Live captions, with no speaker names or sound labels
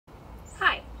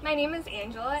My name is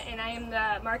Angela and I am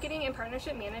the Marketing and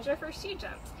Partnership Manager for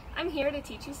SheJumps. I'm here to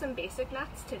teach you some basic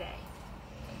knots today.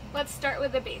 Let's start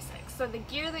with the basics. So the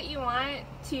gear that you want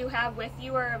to have with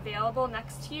you or available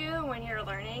next to you when you're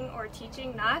learning or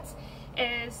teaching knots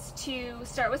is to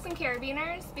start with some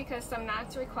carabiners because some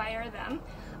knots require them.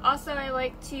 Also, I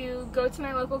like to go to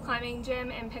my local climbing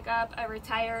gym and pick up a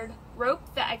retired rope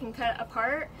that I can cut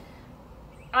apart.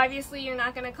 Obviously, you're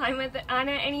not going to climb on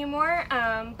it anymore,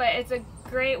 but it's a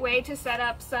great way to set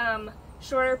up some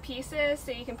shorter pieces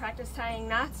so you can practice tying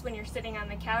knots when you're sitting on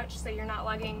the couch so you're not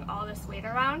lugging all this weight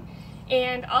around.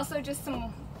 And also just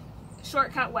some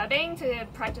shortcut webbing to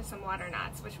practice some water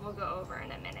knots, which we'll go over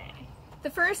in a minute. The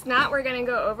first knot we're going to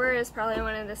go over is probably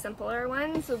one of the simpler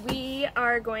ones. We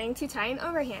are going to tie an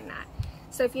overhand knot.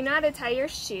 So if you know how to tie your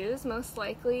shoes, most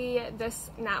likely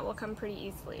this knot will come pretty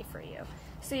easily for you.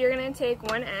 So you're going to take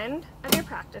one end of your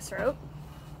practice rope,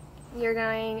 you're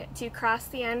going to cross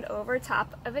the end over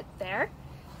top of it there,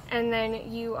 and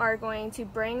then you are going to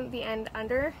bring the end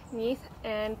underneath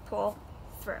and pull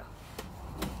through.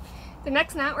 The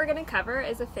next knot we're going to cover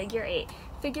is a figure 8.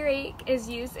 Figure 8 is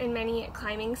used in many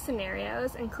climbing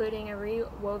scenarios, including a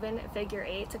rewoven figure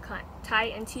 8 to tie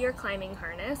into your climbing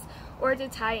harness or to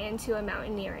tie into a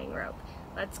mountaineering rope.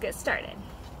 Let's get started.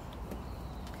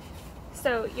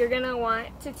 So you're going to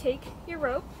want to take your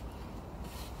rope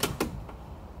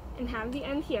and have the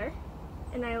end here,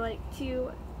 and I like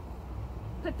to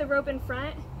put the rope in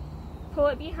front, pull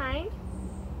it behind,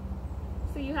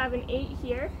 so you have an 8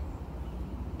 here,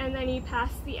 and then you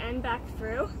pass the end back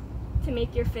through to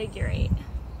make your figure 8.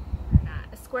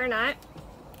 A square knot,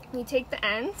 you take the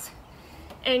ends,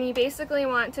 and you basically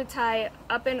want to tie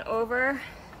up and over,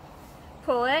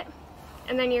 pull it,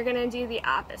 and then you're going to do the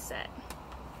opposite.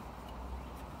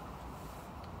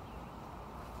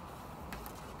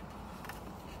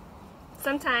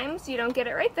 Sometimes you don't get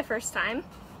it right the first time,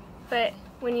 but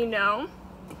when you know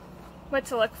what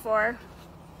to look for,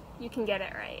 you can get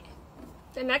it right.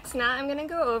 The next knot I'm going to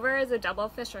go over is a double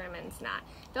fisherman's knot.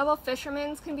 Double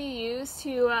fisherman's can be used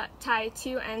to tie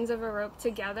two ends of a rope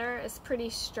together. It's pretty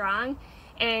strong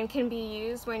and can be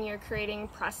used when you're creating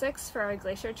prusiks for a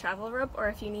glacier travel rope or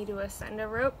if you need to ascend a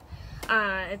rope.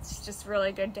 It's just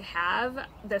really good to have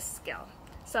this skill.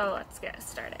 So let's get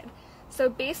started. So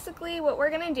basically what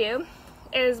we're going to do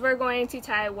is we're going to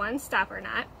tie one stopper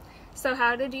knot. So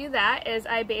how to do that is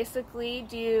I basically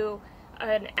do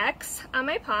an X on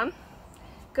my palm,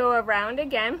 go around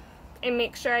again, and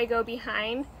make sure I go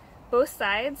behind both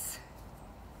sides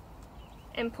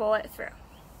and pull it through.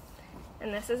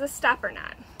 And this is a stopper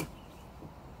knot.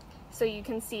 So you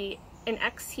can see an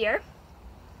X here.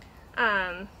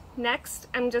 Next,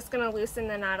 I'm just going to loosen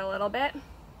the knot a little bit.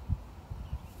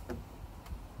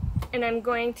 And I'm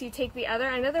going to take the other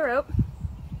end of the rope.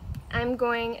 I'm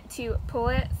going to pull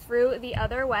it through the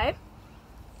other way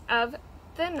of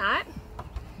the knot,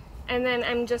 and then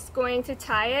I'm just going to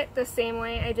tie it the same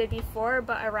way I did before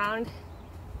but around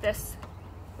this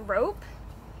rope.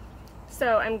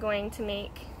 So I'm going to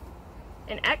make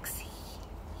an X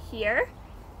here,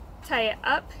 tie it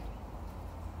up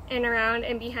and around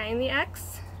and behind the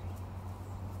X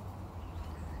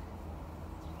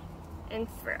and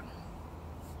through.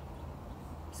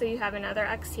 So you have another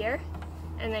X here,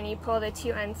 and then you pull the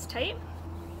two ends tight.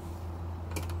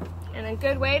 And a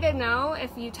good way to know if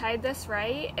you tied this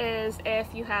right is if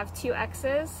you have two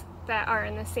X's that are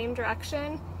in the same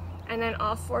direction and then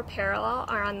all four parallel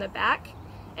are on the back,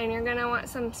 and you're going to want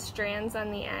some strands on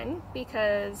the end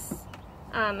because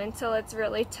until it's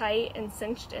really tight and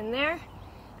cinched in there,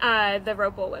 the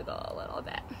rope will wiggle a little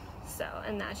bit. So,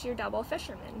 and that's your double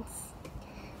fisherman's.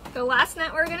 The last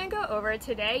knot we're going to go over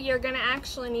today, you're going to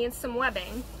actually need some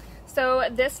webbing. So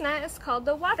this knot is called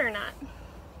the water knot.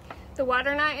 The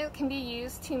water knot can be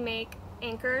used to make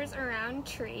anchors around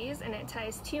trees, and it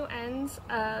ties two ends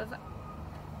of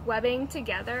webbing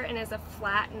together and is a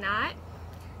flat knot.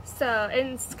 So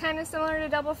it's kind of similar to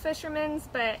double fisherman's,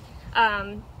 but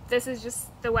this is just,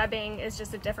 the webbing is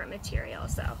just a different material,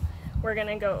 so we're going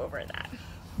to go over that.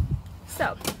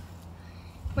 So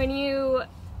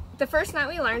the first knot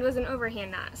we learned was an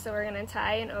overhand knot, so we're going to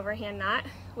tie an overhand knot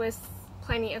with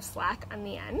plenty of slack on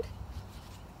the end.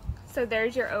 So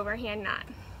there's your overhand knot.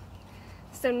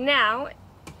 So now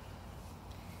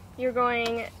you're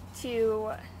going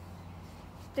to,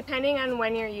 depending on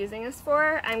when you're using this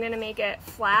for, I'm going to make it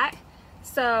flat,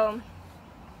 so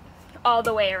all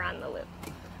the way around the loop.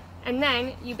 And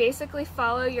then you basically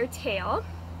follow your tail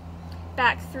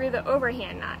back through the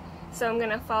overhand knot. So I'm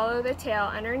going to follow the tail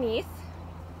underneath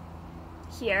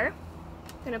here.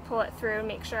 I'm going to pull it through,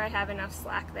 make sure I have enough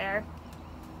slack there.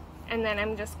 And then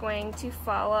I'm just going to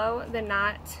follow the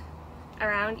knot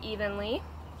around evenly,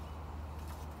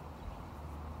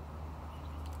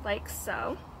 like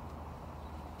so.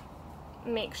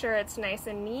 Make sure it's nice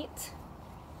and neat.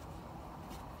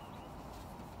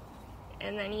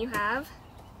 And then you have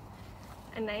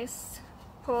a nice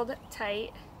pulled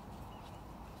tight,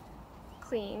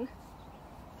 clean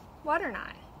water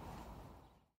knot.